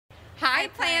Hi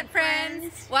plant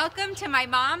friends! Welcome to my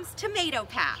mom's tomato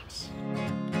patch.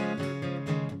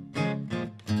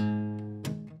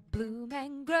 Bloom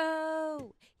and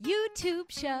Grow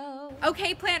YouTube show.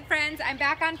 Okay plant friends, I'm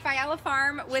back on Failla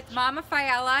Farm with Mama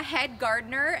Failla, head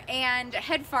gardener and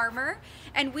head farmer,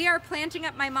 and we are planting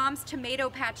up my mom's tomato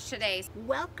patch today.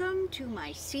 Welcome to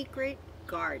my secret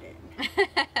garden.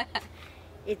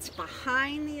 It's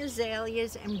behind the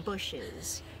azaleas and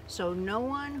bushes, so no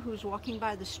one who's walking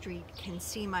by the street can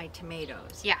see my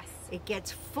tomatoes. Yes. It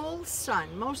gets full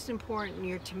sun. Most important,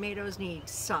 your tomatoes need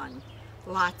sun,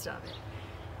 lots of it.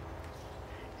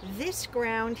 This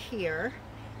ground here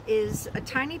is a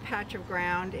tiny patch of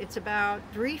ground. It's about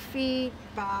 3 feet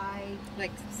by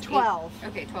Like 12.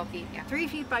 12 feet, yeah. 3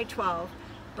 feet by 12,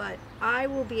 but I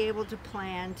will be able to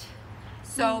plant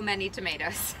So many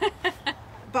tomatoes.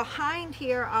 behind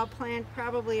here. I'll plant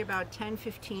probably about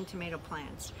 10-15 tomato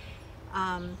plants.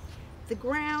 The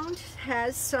ground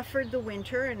has suffered the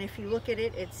winter, and if you look at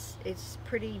it, it's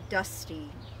pretty dusty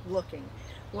looking.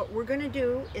 What we're going to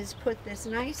do is put this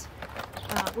nice,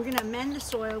 we're going to amend the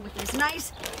soil with this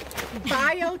nice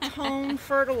biotone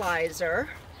fertilizer.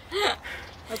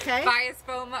 Okay? By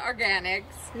Espoma Organics.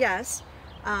 Yes.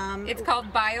 It's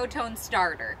called Biotone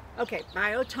Starter. Okay,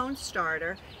 biotone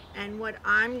starter. And what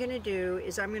I'm going to do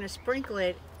is I'm going to sprinkle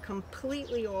it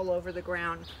completely all over the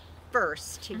ground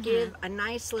first to give a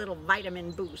nice little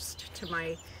vitamin boost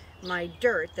to my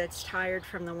dirt that's tired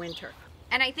from the winter.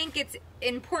 And I think it's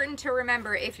important to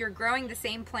remember, if you're growing the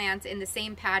same plants in the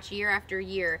same patch year after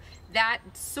year, that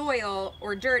soil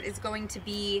or dirt is going to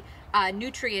be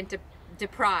nutrient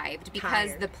deprived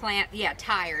because the plant,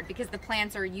 tired, because the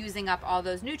plants are using up all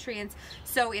those nutrients.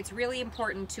 So it's really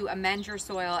important to amend your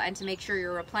soil and to make sure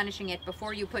you're replenishing it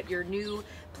before you put your new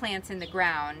plants in the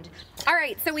ground. All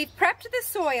right, so we've prepped the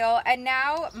soil, and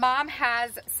now Mom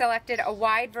has selected a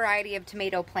wide variety of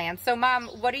tomato plants. So Mom,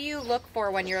 what do you look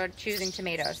for when you're choosing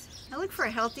tomatoes? I look for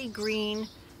a healthy green,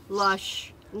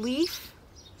 lush leaf,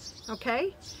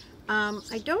 okay?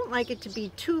 I don't like it to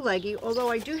be too leggy, although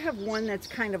I do have one that's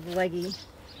kind of leggy.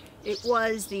 It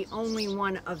was the only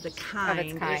one of the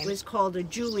kind. It was called a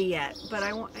Juliet, but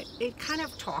it kind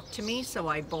of talked to me, so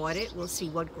I bought it. We'll see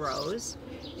what grows.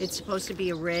 It's supposed to be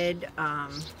a red,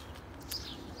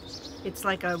 it's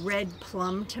like a red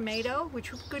plum tomato,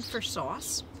 which is good for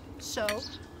sauce. So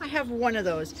I have one of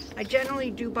those. I generally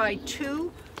do buy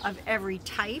 2 of every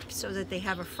type so that they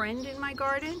have a friend in my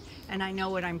garden, and I know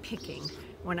what I'm picking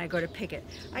when I go to pick it.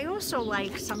 I also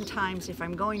like sometimes, if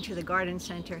I'm going to the garden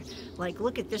center, like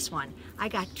look at this one. I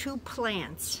got 2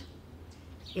 plants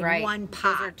in one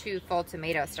pot. Those are 2 full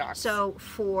tomato stalks. So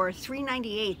for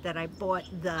 $3.98 that I bought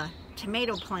the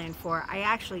tomato plant for, I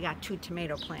actually got 2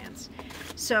 tomato plants.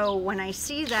 So when I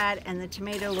see that and the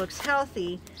tomato looks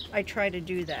healthy, I try to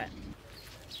do that.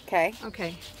 Okay.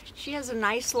 Okay. She has a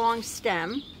nice long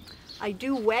stem. I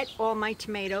do wet all my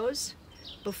tomatoes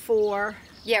before.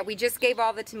 Yeah, we just gave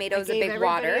all the tomatoes a big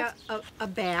water. A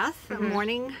bath, a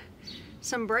morning,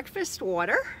 some breakfast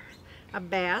water, a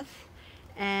bath,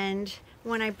 and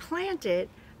when I plant it,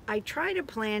 I try to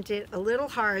plant it a little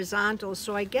horizontal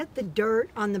so I get the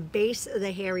dirt on the base of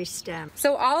the hairy stem.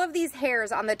 So all of these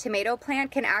hairs on the tomato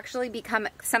plant can actually become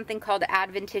something called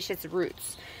adventitious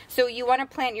roots. So you want to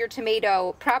plant your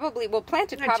tomato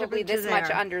plant it probably this much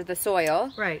under the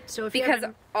soil. Right. So if because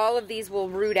all of these will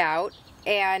root out.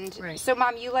 And so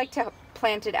Mom, you like to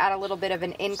plant it at a little bit of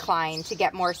an incline to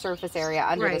get more surface area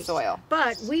under the soil.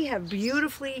 But we have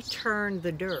beautifully turned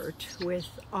the dirt with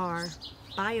our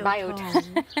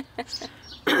biotone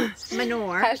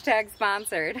manure. Hashtag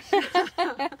sponsored.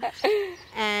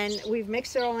 And we've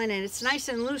mixed it all in, and it's nice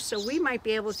and loose, so we might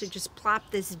be able to just plop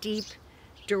this deep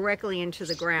directly into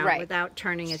the ground without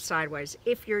turning it sideways.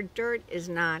 If your dirt is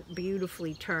not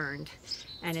beautifully turned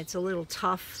and it's a little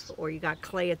tough, or you got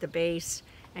clay at the base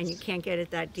and you can't get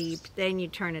it that deep, then you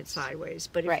turn it sideways.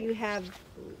 But if you have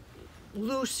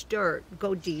loose dirt,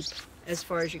 go deep as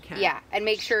far as you can. Yeah, and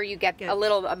make sure you get a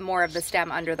little more of the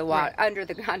stem under the water, under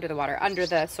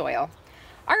the soil.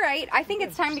 All right, I think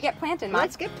it's time to get planted, Mom.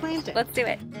 Let's get planted. Let's do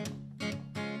it.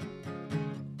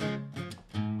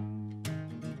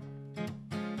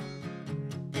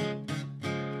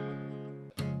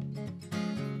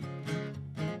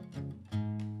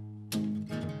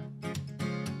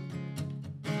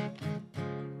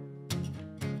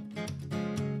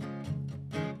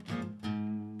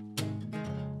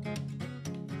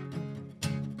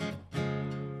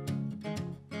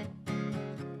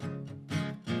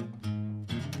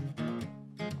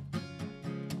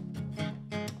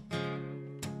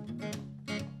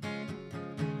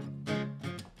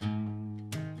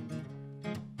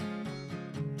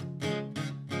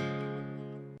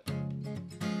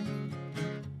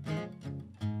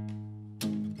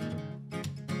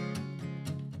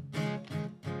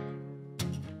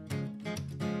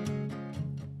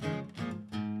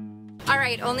 All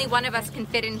right, only one of us can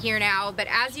fit in here now, but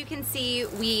as you can see,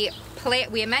 we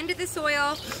amended the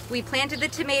soil, we planted the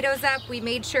tomatoes up, we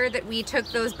made sure that we took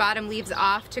those bottom leaves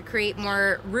off to create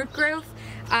more root growth.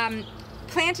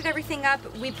 Planted everything up.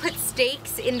 We put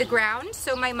stakes in the ground.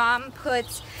 So my mom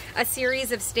puts a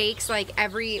series of stakes like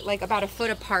about a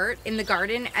foot apart in the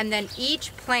garden, and then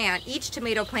each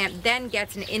tomato plant then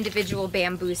gets an individual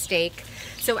bamboo stake.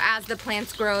 So as the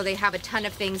plants grow, they have a ton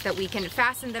of things that we can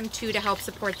fasten them to help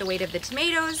support the weight of the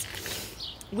tomatoes.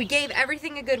 We gave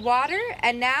everything a good water,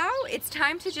 and now it's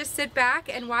time to just sit back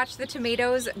and watch the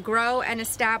tomatoes grow and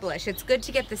establish. It's good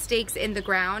to get the stakes in the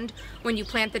ground when you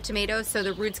plant the tomatoes so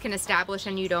the roots can establish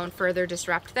and you don't further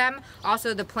disrupt them.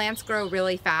 Also, the plants grow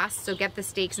really fast, so get the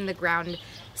stakes in the ground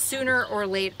sooner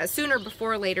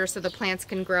before later so the plants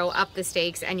can grow up the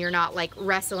stakes and you're not like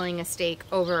wrestling a stake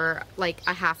over like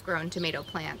a half-grown tomato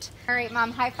plant. All right,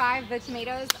 Mom, high five. The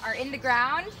tomatoes are in the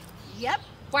ground. Yep.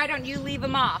 Why don't you leave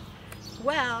them off?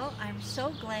 Well, I'm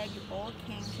so glad you all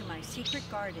came to my secret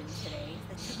garden today,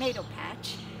 the tomato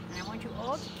patch, and I want you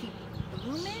all to keep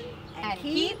blooming and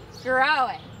keep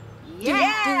growing.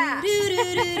 Yeah!